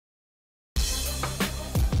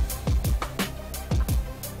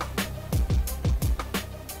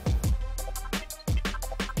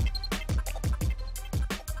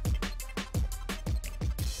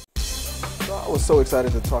was so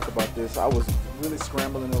excited to talk about this. I was really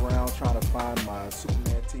scrambling around trying to find my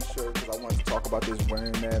Superman t-shirt because I wanted to talk about this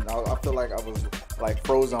wearing that. I feel like I was like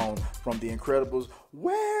Frozone from The Incredibles.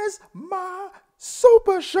 Where's my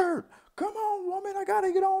super shirt? Come on, woman, I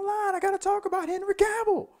gotta get online. I gotta talk about Henry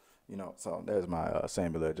Cavill. So there's my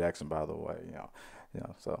Samuel L. Jackson, by the way.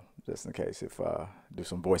 So just in case if do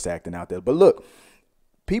some voice acting out there. But look,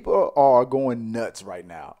 people are going nuts right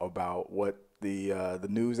now about what the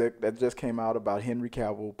news that just came out about Henry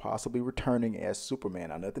Cavill possibly returning as Superman.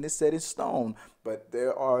 Now, nothing is set in stone, but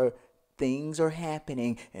things are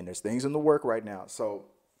happening, and there's things in the work right now. So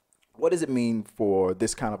what does it mean for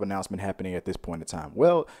this kind of announcement happening at this point in time?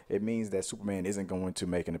 Well, it means that Superman isn't going to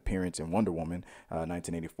make an appearance in Wonder Woman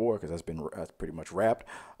 1984 because that's pretty much wrapped.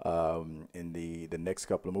 In the next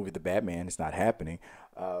couple of movies, the Batman, it's not happening.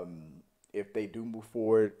 If they do move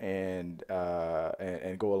forward and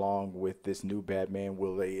go along with this new Batman,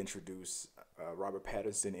 will they introduce Robert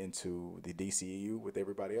Pattinson into the DCEU with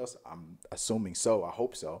everybody else? I'm assuming so. I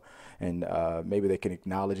hope so. And maybe they can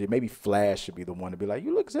acknowledge it. Maybe Flash should be the one to be like,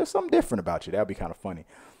 you look, there's something different about you. That'd be kind of funny.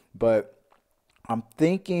 But I'm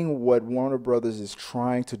thinking what Warner Brothers is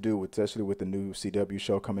trying to do, especially with the new CW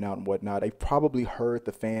show coming out and whatnot, they probably heard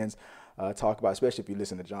the fans talk about, especially if you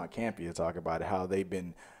listen to John Campea talk about it, how they've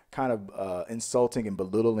been kind of insulting and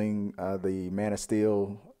belittling the Man of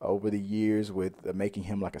Steel over the years with making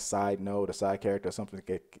him like a side note, a side character, or something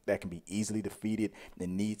that can be easily defeated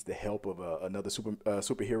and needs the help of another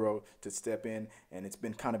superhero to step in. And it's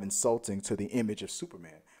been kind of insulting to the image of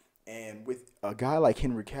Superman. And with a guy like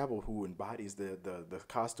Henry Cavill, who embodies the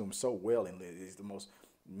costume so well and is the most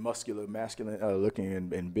muscular, masculine looking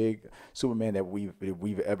and big Superman that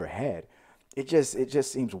we've ever had, it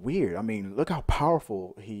just seems weird. I mean, look how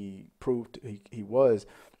powerful he proved he was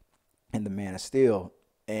in the Man of Steel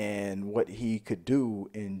and what he could do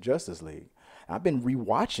in Justice League. I've been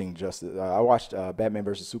rewatching Justice. I watched Batman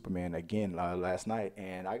versus Superman again last night,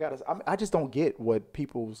 and I just don't get what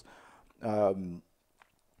people's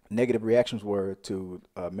negative reactions were to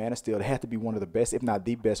Man of Steel. It had to be one of the best, if not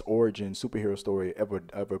the best, origin superhero story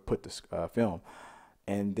ever put to film.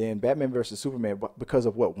 And then Batman versus Superman, because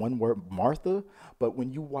of what, one word, Martha. But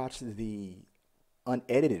when you watch the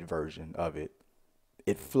unedited version of it,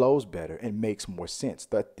 it flows better and makes more sense.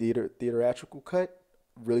 The theatrical cut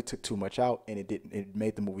really took too much out, and it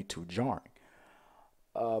made the movie too jarring.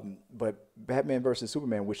 But Batman versus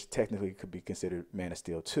Superman, which technically could be considered Man of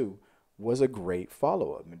Steel 2, was a great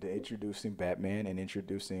follow-up, introducing Batman and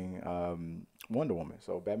introducing Wonder Woman.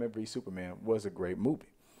 So Batman vs Superman was a great movie.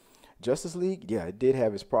 Justice League, yeah, it did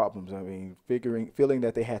have its problems. I mean, feeling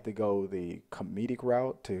that they had to go the comedic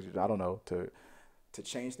route to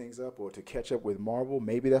change things up or to catch up with Marvel.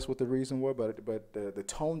 Maybe that's what the reason was. But the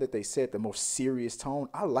tone that they set, the most serious tone,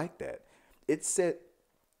 I like that. It set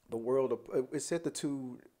the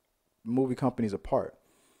two movie companies apart,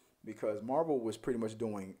 because Marvel was pretty much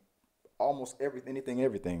doing almost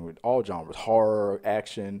everything with all genres: horror,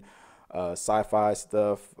 action, sci-fi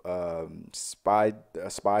stuff, spy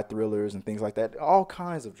thrillers and things like that. All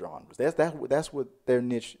kinds of genres. That's what their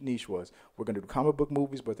niche was. We're going to do comic book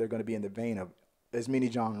movies, but they're going to be in the vein of as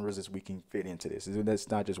many genres as we can fit into this. That's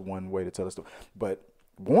not just one way to tell a story. But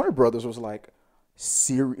Warner Brothers was like,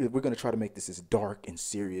 we're going to try to make this as dark and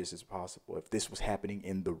serious as possible if this was happening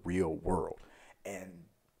in the real world. And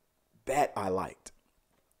that I liked.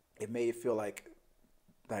 It made it feel like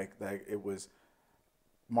it was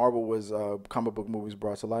Marvel was comic book movies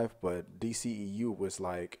brought to life, but DCEU was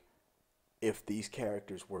like, if these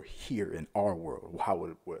characters were here in our world, how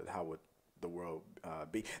would the world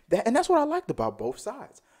be? And that's what I liked about both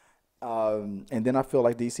sides. And then I feel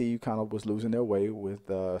like DCEU kind of was losing their way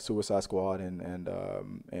with Suicide Squad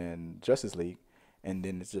and Justice League, and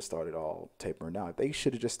then it just started all tapering down. They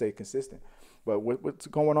should have just stayed consistent. But what's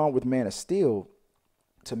going on with Man of Steel,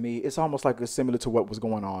 to me, it's almost like it's similar to what was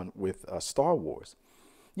going on with Star Wars.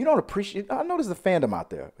 You don't appreciate, I know there's a fandom out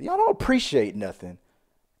there. Y'all don't appreciate nothing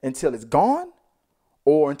until it's gone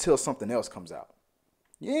or until something else comes out.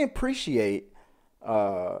 You didn't appreciate,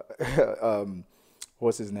 what's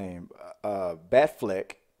his name?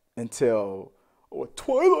 Batfleck until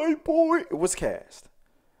Twilight Boy was cast.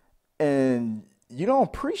 And you don't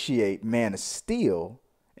appreciate Man of Steel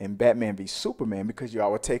and Batman v Superman because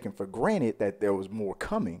y'all were taking for granted that there was more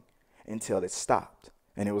coming until it stopped.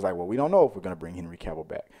 And it was like, well, we don't know if we're going to bring Henry Cavill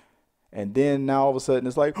back. And then now all of a sudden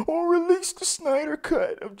it's like, oh, release the Snyder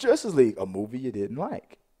Cut of Justice League, a movie you didn't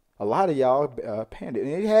like. A lot of y'all panned it,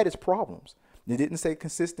 and it had its problems. It didn't stay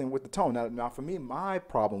consistent with the tone. Now for me, my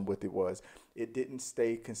problem with it was It didn't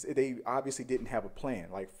stay. They obviously didn't have a plan.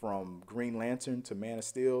 Like from Green Lantern to Man of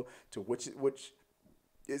Steel to which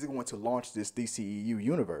is going to launch this DCEU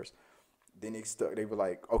universe. Then they were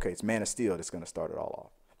like, okay, it's Man of Steel that's going to start it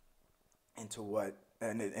all off. Into what?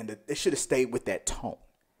 It should have stayed with that tone,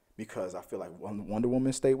 because I feel like Wonder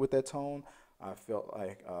Woman stayed with that tone. I felt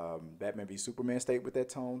like Batman v Superman stayed with that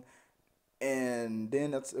tone. And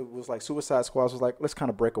then it was like Suicide Squad was like, let's kind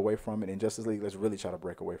of break away from it. And Justice League, let's really try to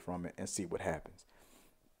break away from it and see what happens.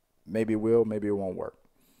 Maybe it will, maybe it won't work.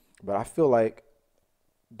 But I feel like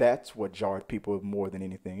that's what jarred people more than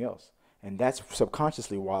anything else. And that's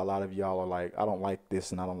subconsciously why a lot of y'all are like, I don't like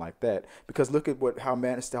this and I don't like that. Because look at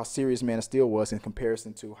how serious Man of Steel was in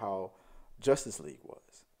comparison to how Justice League was.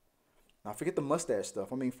 Now forget the mustache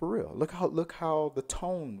stuff. I mean, for real. Look how the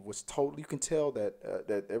tone was totally. You can tell that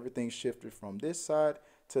that everything shifted from this side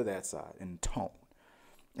to that side in tone,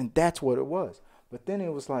 and that's what it was. But then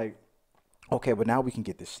it was like, okay, but now we can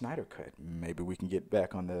get this Snyder cut. Maybe we can get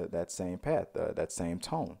back on that same path, that same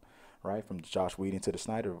tone, right? From Josh Whedon to the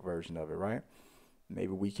Snyder version of it, right?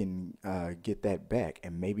 Maybe we can get that back,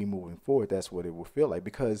 and maybe moving forward, that's what it will feel like,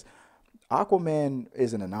 because Aquaman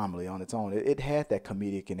is an anomaly on its own. It had that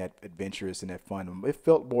comedic and that adventurous and that fun. It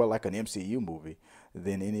felt more like an MCU movie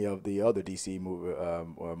than any of the other DC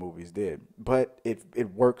movies did. But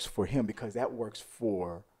it works for him because that works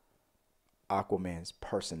for Aquaman's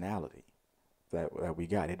personality that we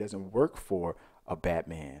got. It doesn't work for a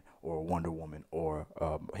Batman or a Wonder Woman or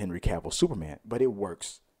Henry Cavill Superman, but it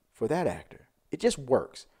works for that actor. It just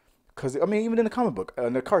works. Because, I mean, even in the comic book,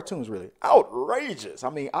 and the cartoons, really outrageous. I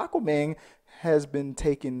mean, Aquaman has been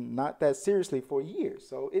taken not that seriously for years.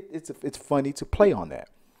 So it's funny to play on that.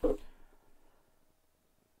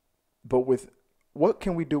 But with what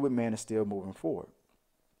can we do with Man of Steel moving forward?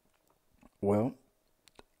 Well,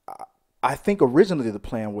 I think originally the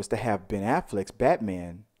plan was to have Ben Affleck's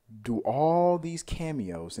Batman do all these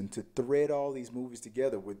cameos and to thread all these movies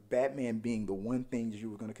together, with Batman being the one thing you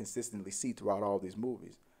were going to consistently see throughout all these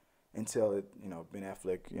movies. Until Ben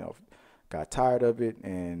Affleck, got tired of it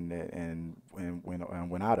and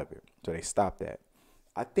went out of it. So they stopped that.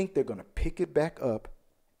 I think they're gonna pick it back up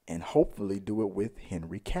and hopefully do it with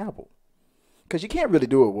Henry Cavill, because you can't really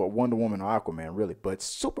do it with Wonder Woman or Aquaman, really. But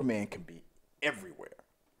Superman can be everywhere.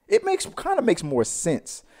 It kind of makes more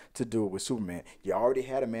sense to do it with Superman. You already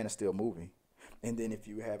had a Man of Steel movie, and then if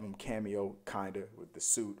you have him cameo kinda with the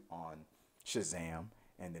suit on Shazam,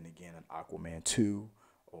 and then again on Aquaman 2.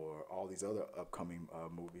 Or all these other upcoming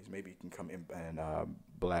movies. Maybe he can come in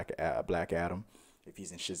Black Adam if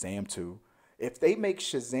he's in Shazam 2. If they make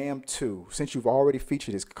Shazam 2, since you've already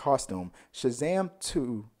featured his costume, Shazam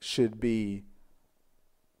 2 should be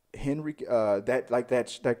Henry that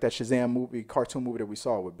Shazam movie, cartoon movie that we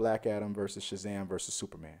saw with Black Adam versus Shazam versus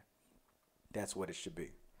Superman. That's what it should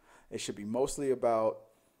be. It should be mostly about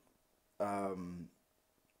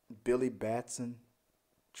Billy Batson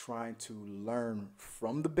trying to learn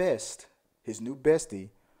from the best, his new bestie,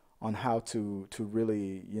 on how to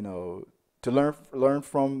really, to learn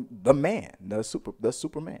from the man, the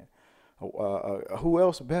Superman. Who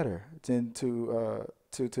else better than to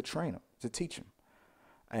train him, to teach him?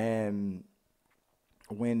 And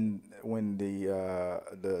when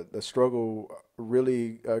the struggle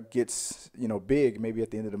really gets big, maybe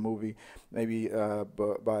at the end of the movie, maybe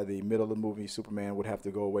but by the middle of the movie, Superman would have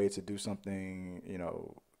to go away to do something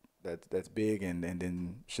that's big, and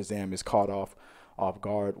then Shazam is caught off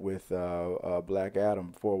guard with Black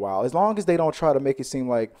Adam for a while. As long as they don't try to make it seem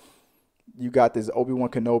like you got this Obi-Wan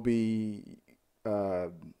Kenobi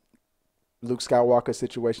Luke Skywalker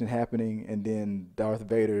situation happening, and then Darth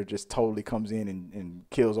Vader just totally comes in and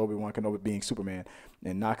kills Obi-Wan Kenobi being Superman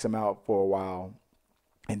and knocks him out for a while,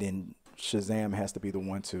 and then Shazam has to be the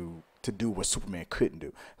one to do what Superman couldn't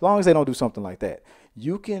do. As long as they don't do something like that,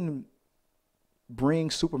 you can bring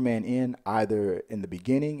Superman in either in the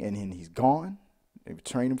beginning and then he's gone, and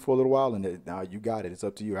train him for a little while, and now you got it. It's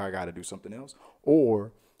up to you. I got to do something else,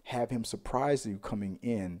 or have him surprise you coming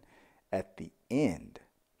in at the end.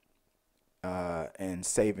 And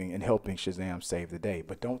saving and helping Shazam save the day.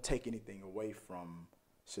 But don't take anything away from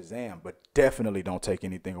Shazam, but definitely don't take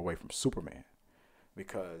anything away from Superman.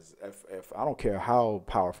 Because if I don't care how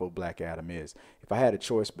powerful Black Adam is, if I had a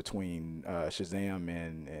choice between Shazam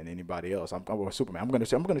and anybody else, I'm going Superman. I'm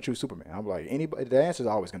gonna choose Superman. I'm like, anybody. The answer is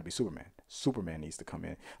always gonna be Superman. Superman needs to come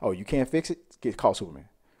in. Oh, you can't fix it? Call Superman.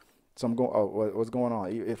 So I'm going. Oh, what's going on?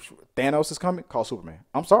 If Thanos is coming, call Superman.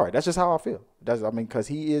 I'm sorry. That's just how I feel. Because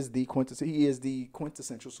he is the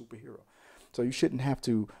quintessential superhero. So you shouldn't have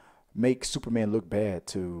to make Superman look bad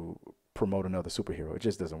to promote another superhero. It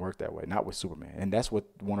just doesn't work that way. Not with Superman. And that's what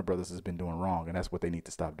Warner Brothers has been doing wrong, and that's what they need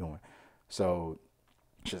to stop doing. So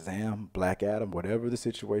Shazam, Black Adam, whatever the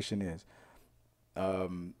situation is,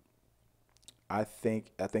 I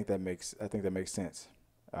think that makes sense.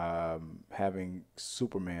 Having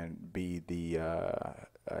Superman be the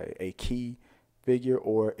a key figure,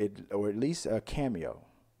 or at least a cameo,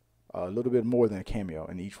 a little bit more than a cameo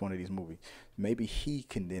in each one of these movies. Maybe he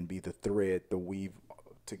can then be the thread to weave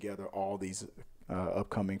together all these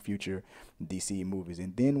upcoming future DC movies.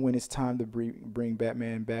 And then when it's time to bring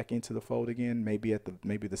Batman back into the fold again, maybe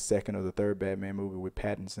the second or the third Batman movie with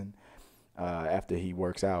Pattinson, after he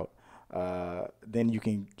works out, then you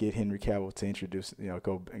can get Henry Cavill to introduce,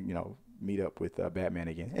 go, meet up with Batman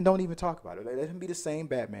again, and don't even talk about it. Let him be the same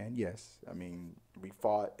Batman. Yes, I mean, we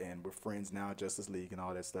fought and we're friends now, Justice League and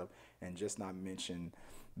all that stuff, and just not mention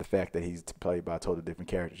the fact that he's played by a totally different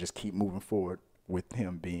character. Just keep moving forward with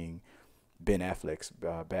him being Ben Affleck's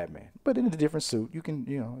Batman, but in a different suit. You can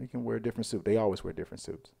wear a different suit. They always wear different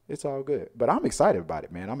suits. It's all good. But I'm excited about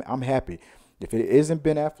it, man. I'm happy. If it isn't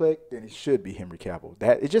Ben Affleck, then it should be Henry Cavill.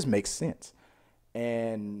 That it just makes sense.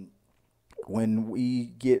 And when we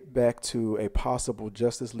get back to a possible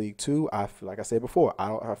Justice League 2, like I said before,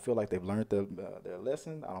 I feel like they've learned their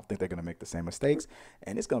lesson. I don't think they're going to make the same mistakes,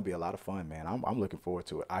 and it's going to be a lot of fun, man. I'm looking forward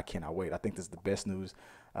to it. I cannot wait. I think this is the best news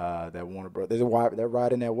that Warner Brothers, they're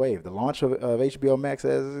riding that wave. The launch of HBO Max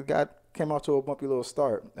came off to a bumpy little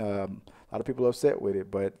start. A lot of people are upset with it,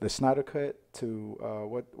 but the Snyder Cut to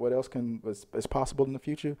what else is possible in the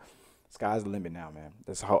future, sky's the limit now, man.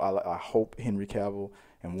 That's how I hope Henry Cavill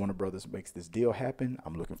and Warner Brothers makes this deal happen.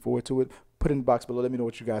 I'm looking forward to it. Put it in the box below. Let me know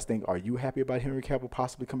what you guys think. Are you happy about Henry Cavill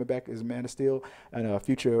possibly coming back as Man of Steel and a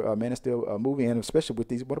future Man of Steel movie? And especially with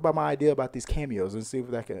these, what about my idea about these cameos? Let's see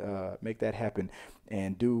if I can make that happen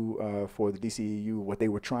and do for the DCEU what they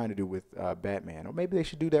were trying to do with Batman. Or maybe they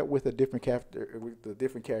should do that with a different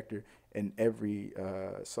character in every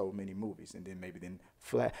so many movies, and then maybe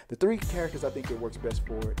Flash. The three characters I think it works best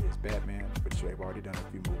for is Batman, which they've already done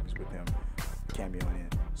a few movies with him cameoing in,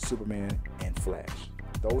 Superman, and Flash.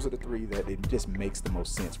 Those are the three that it just makes the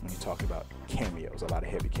most sense when you talk about cameos, a lot of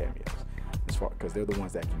heavy cameos, because they're the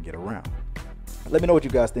ones that can get around. Let me know what you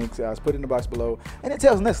guys think, guys. Put it in the box below. And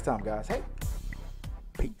until next time, guys, hey,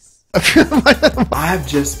 peace. I've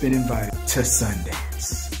just been invited to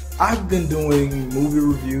Sundance. I've been doing movie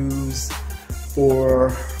reviews for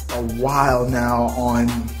a while now on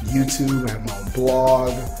YouTube. I have my own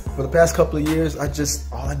blog. For the past couple of years,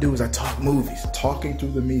 all I do is I talk movies, talking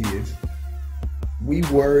through the media. We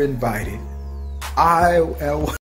were invited.